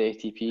the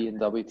ATP and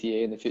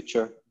WTA in the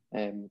future.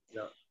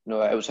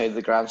 Outside of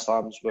the Grand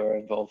Slams, we're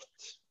involved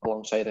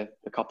alongside a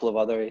couple of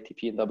other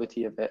ATP and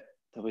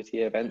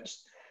WTA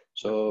events.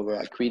 So we're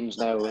at Queen's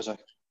now as a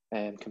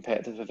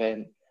competitive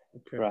event.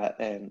 Okay. We're at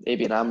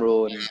ABN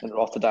AMRO in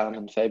Rotterdam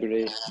in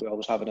February. We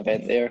always have an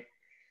event there.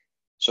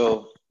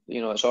 So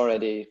it's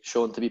already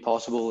shown to be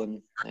possible,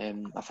 and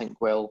I think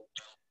well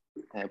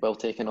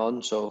taken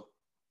on. So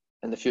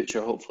in the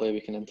future, hopefully we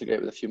can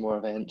integrate with a few more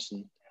events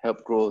and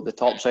help grow the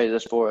top side of the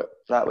sport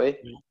that way.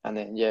 And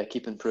then,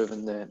 keep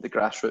improving the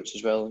grassroots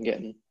as well and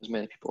getting as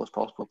many people as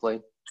possible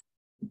playing.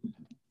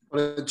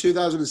 Well, in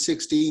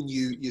 2016,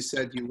 you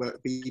said you were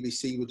at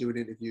BBC, were doing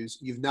interviews.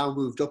 You've now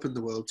moved up in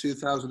the world.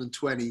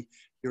 2020,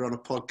 you're on a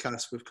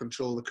podcast with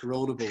Control the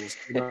Corona Bulls.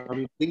 I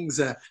mean, things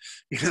are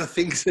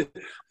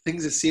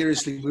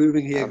seriously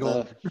moving here.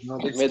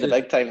 We've made the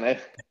big time now.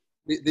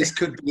 This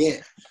could be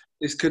it.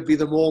 This could be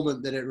the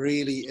moment that it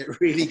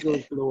really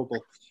goes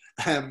global.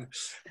 And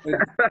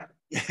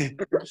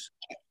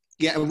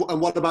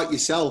what about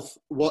yourself?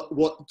 What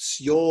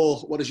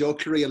does your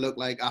career look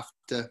like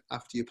after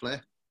you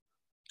play?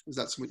 Is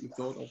that something you've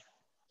thought of?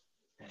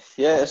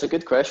 Yeah, it's a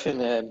good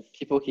question.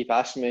 People keep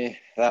asking me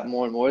that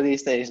more and more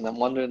these days, and I'm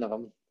wondering if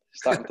I'm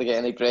starting to get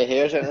any grey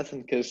hairs or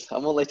anything, because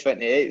I'm only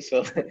 28,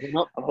 so You're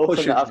not I'm hoping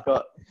pushing.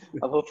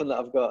 that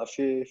I've got a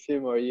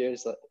few more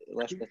years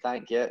left in the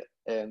tank yet.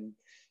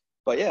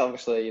 But yeah,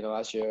 obviously,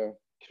 as your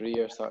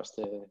career starts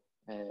to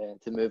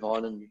move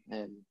on,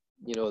 and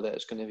that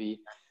it's going to be,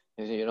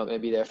 you're not going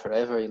to be there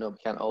forever. We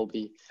can't all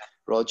be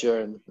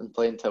Roger and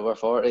playing till we're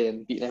 40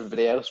 and beating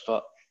everybody else.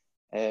 But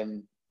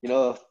I'm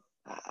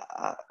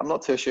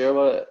not too sure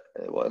what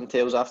it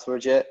entails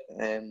afterwards yet.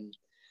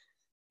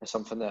 It's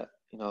something that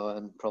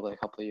in probably a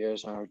couple of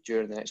years, or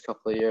during the next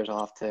couple of years, I'll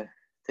have to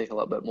take a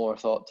little bit more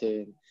thought to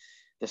and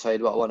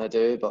decide what I want to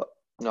do. But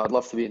I'd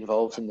love to be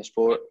involved in the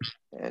sport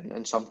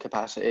in some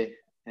capacity,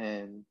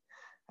 and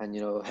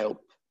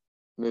help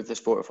move the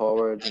sport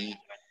forward,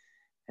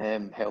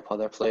 and help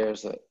other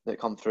players that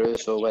come through.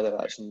 So whether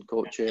that's in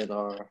coaching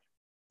or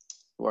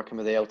working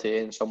with the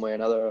LTA in some way or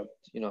another,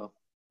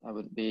 I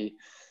wouldn't be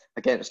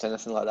against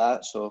anything like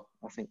that. So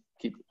I think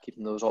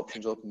keeping those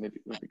options open maybe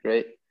would be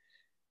great.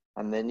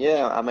 And then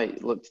I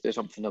might look to do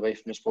something away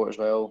from the sport as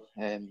well.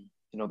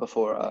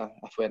 Before I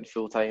went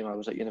full time, I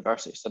was at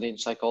university studying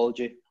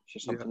psychology, which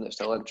is something that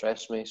still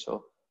interests me.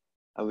 So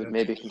I would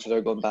maybe consider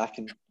going back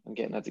and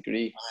getting a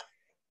degree.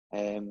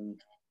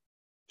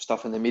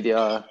 Stuff in the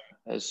media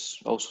is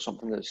also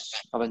something that's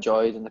I've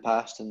enjoyed in the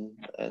past and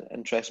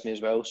interests me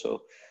as well.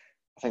 So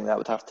I think that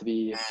would have to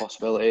be a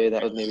possibility.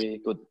 That would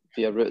maybe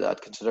be a route that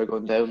I'd consider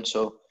going down.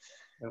 So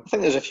I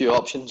think there's a few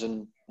options,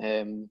 and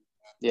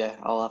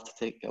I'll have to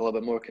take a little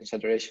bit more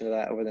consideration of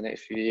that over the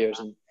next few years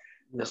and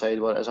decide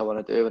what it is I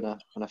want to do when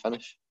I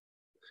finish.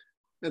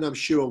 And I'm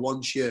sure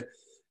once you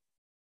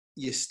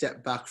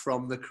step back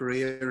from the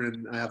career,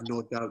 and I have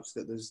no doubts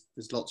that there's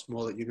lots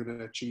more that you're going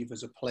to achieve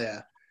as a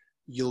player,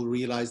 you'll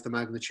realise the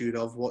magnitude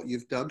of what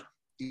you've done,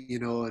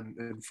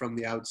 and from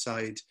the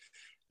outside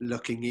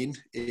looking in,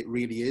 it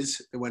really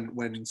is.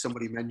 When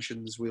somebody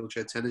mentions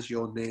wheelchair tennis,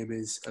 your name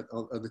is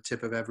on the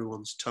tip of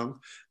everyone's tongue,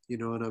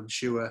 and I'm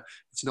sure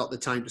it's not the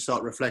time to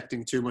start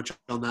reflecting too much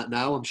on that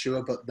now, I'm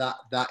sure, but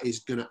that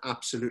is going to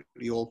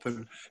absolutely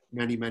open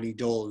many, many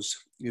doors,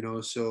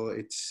 so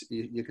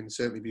you can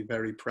certainly be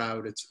very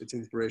proud. It's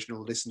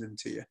inspirational listening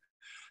to you,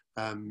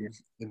 and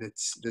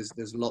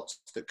there's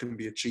lots that can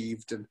be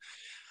achieved, and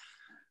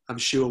I'm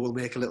sure we'll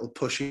make a little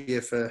push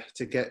here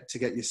to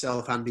get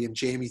yourself, Andy, and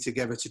Jamie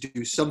together to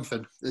do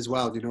something as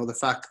well. The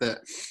fact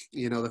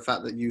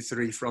that you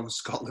three from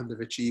Scotland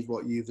have achieved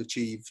what you've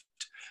achieved,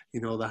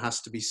 there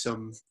has to be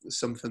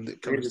something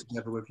that comes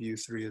together with you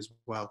three as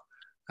well.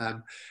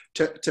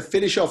 To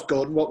finish off,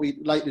 Gordon, what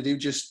we'd like to do,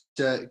 just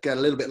get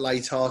a little bit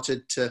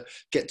lighthearted to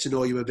get to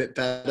know you a bit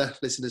better.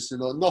 Listeners to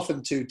know,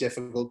 nothing too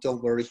difficult,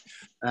 don't worry.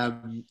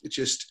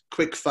 Just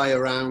quick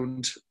fire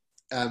round.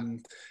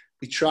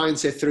 We try and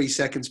say 3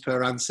 seconds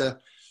per answer.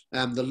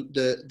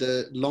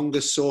 The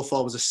longest so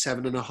far was a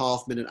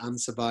 7.5 minute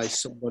answer by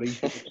somebody.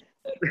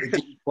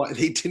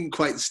 They didn't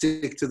quite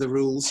stick to the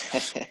rules,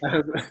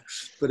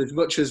 but as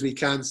much as we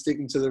can,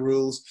 sticking to the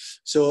rules.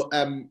 So,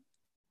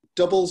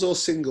 doubles or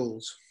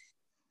singles?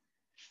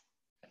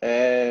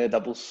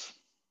 Doubles.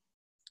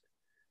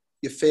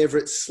 Your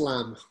favourite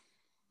slam?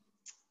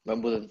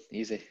 Wimbledon,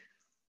 easy.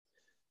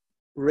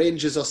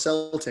 Rangers or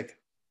Celtic?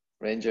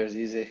 Rangers,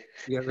 easy.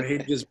 Yeah,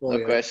 Rangers boy.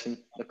 No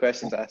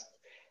questions asked.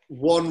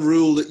 One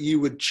rule that you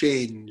would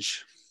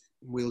change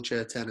in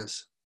wheelchair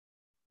tennis?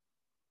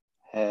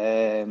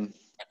 2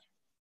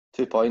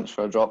 points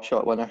for a drop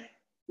shot winner.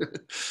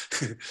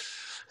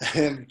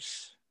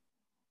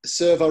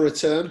 Serve or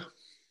return?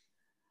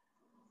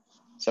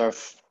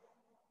 Serve.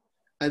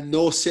 And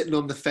no sitting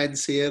on the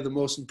fence here. The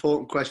most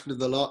important question of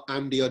the lot: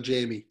 Andy or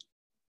Jamie?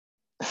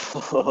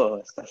 Oh,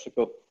 it's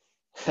difficult.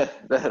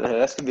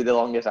 This could be the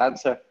longest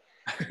answer.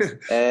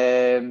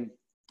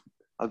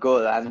 I'll go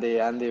with Andy.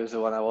 Andy was the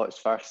one I watched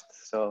first,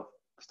 so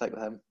I'll stick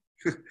with him.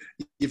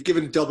 You've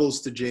given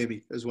doubles to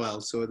Jamie as well,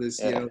 so there's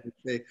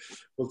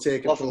we'll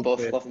take it.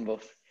 Love them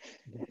both.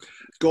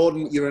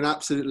 Gordon, you're an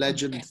absolute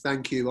legend.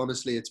 Thank you.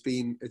 Honestly, it's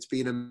been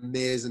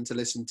amazing to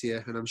listen to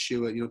you, and I'm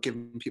sure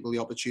giving people the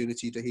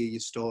opportunity to hear your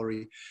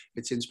story,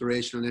 it's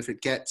inspirational. And if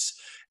it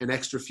gets an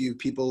extra few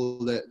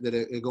people that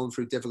are going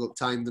through a difficult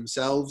time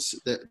themselves,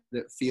 that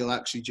feel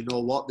actually, do you know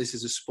what, this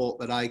is a sport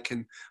that I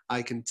can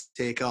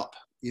take up.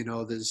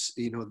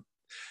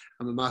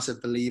 I'm a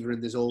massive believer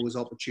in there's always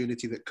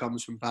opportunity that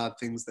comes from bad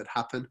things that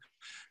happen,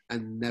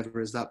 and never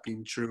has that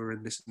been truer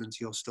in listening to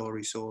your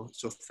story. So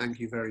thank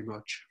you very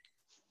much.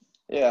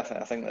 Yeah,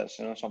 I think that's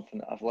something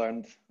that I've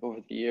learned over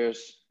the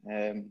years.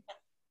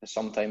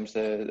 Sometimes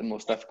the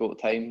most difficult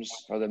times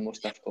or the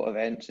most difficult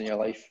events in your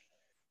life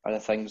are the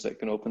things that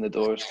can open the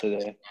doors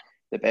to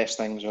the best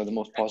things or the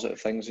most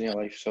positive things in your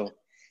life. So,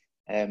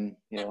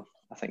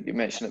 I think you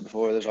mentioned it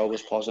before, there's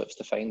always positives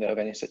to find out of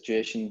any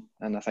situation.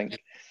 And I think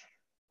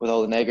with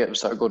all the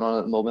negatives that are going on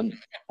at the moment,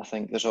 I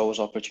think there's always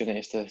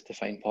opportunities to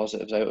find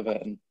positives out of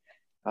it. And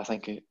I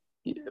think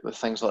with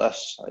things like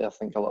this, I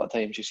think a lot of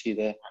times you see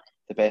the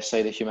best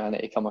side of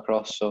humanity come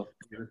across. So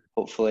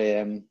hopefully,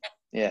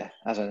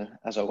 as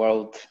a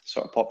world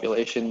sort of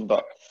population,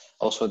 but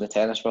also in the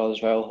tennis world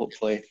as well,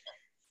 hopefully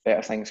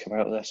better things come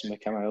out of this, and we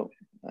come out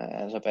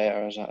as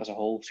a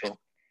whole. So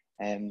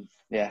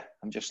yeah,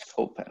 I'm just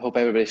hope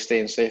everybody's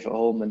staying safe at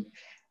home,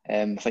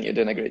 and I think you're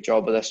doing a great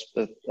job with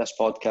this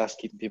podcast,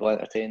 keeping people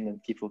entertained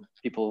and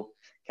people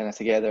kind of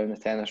together in the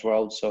tennis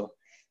world. So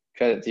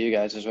credit to you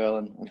guys as well,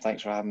 and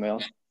thanks for having me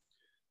on.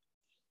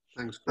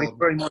 Thanks, Gordon. Thanks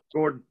very much,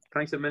 Gordon.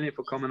 Thanks a million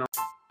for coming on.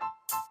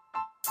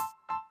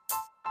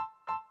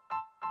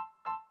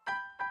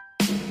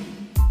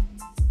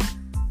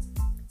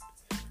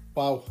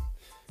 Wow,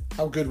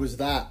 how good was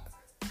that?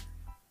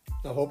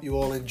 I hope you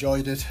all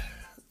enjoyed it,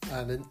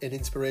 and an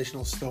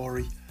inspirational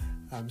story,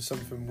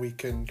 something we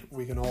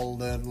can all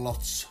learn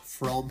lots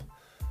from,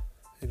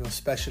 you know,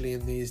 especially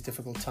in these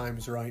difficult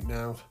times right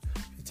now.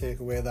 You take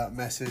away that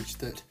message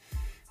that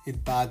in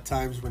bad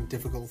times, when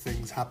difficult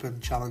things happen,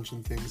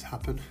 challenging things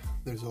happen,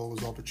 there's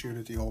always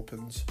opportunity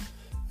opens,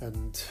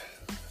 and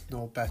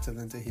no better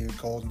than to hear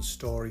Gordon's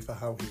story for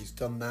how he's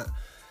done that.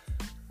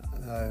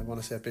 I want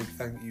to say a big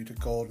thank you to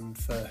Gordon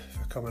for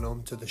coming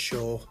on to the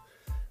show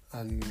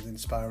and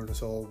inspiring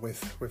us all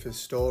with his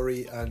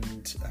story,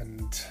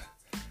 and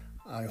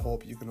I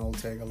hope you can all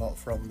take a lot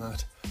from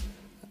that.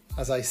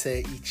 As I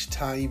say each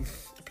time,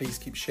 please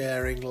keep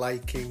sharing,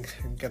 liking,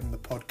 and getting the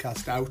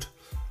podcast out.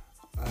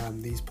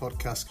 These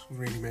podcasts can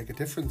really make a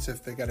difference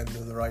if they get into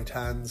the right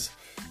hands,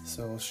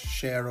 so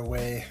share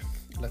away.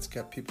 Let's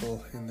get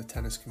people in the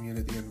tennis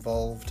community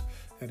involved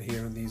and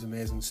hearing these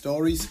amazing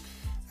stories.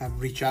 And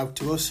reach out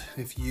to us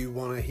if you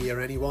want to hear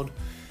anyone,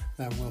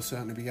 then we'll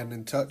certainly be getting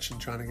in touch and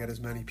trying to get as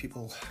many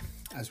people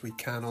as we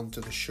can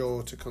onto the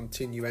show to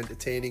continue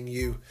entertaining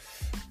you,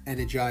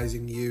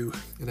 energizing you,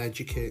 and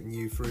educating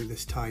you through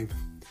this time.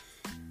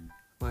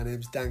 My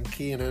name's Dan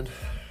Kiernan,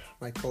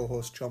 my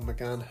co-host John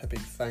McGann. A big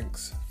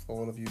thanks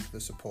for all of you for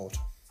the support.